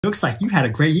Looks like you had a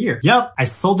great year. Yup, I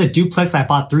sold the duplex I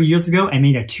bought 3 years ago and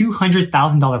made a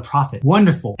 $200,000 profit.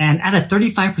 Wonderful. And at a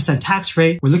 35% tax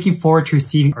rate, we're looking forward to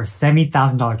receiving our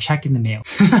 $70,000 check in the mail.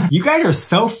 You guys are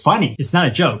so funny. It's not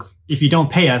a joke. If you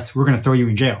don't pay us, we're going to throw you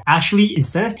in jail. Actually,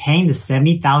 instead of paying the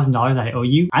 $70,000 that I owe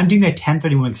you, I'm doing a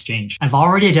 1031 exchange. I've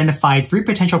already identified 3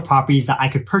 potential properties that I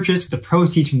could purchase with the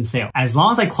proceeds from the sale. As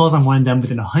long as I close on one of them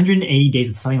within 180 days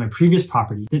of selling my previous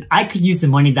property, then I could use the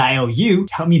money that I owe you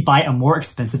to help me buy a more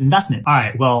expensive investment.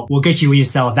 Alright, well, we'll get you when you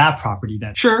sell that property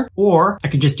then. Sure. Or I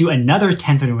could just do another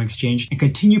 1031 exchange and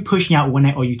continue pushing out when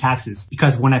I owe you taxes.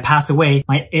 Because when I pass away,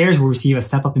 my heirs will receive a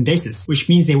step up in basis, which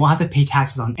means they won't have to pay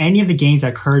taxes on any of the gains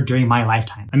that occurred during my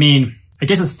lifetime. I mean, I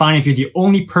guess it's fine if you're the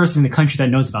only person in the country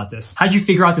that knows about this. How'd you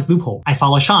figure out this loophole? I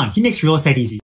follow Sean. He makes real estate easy.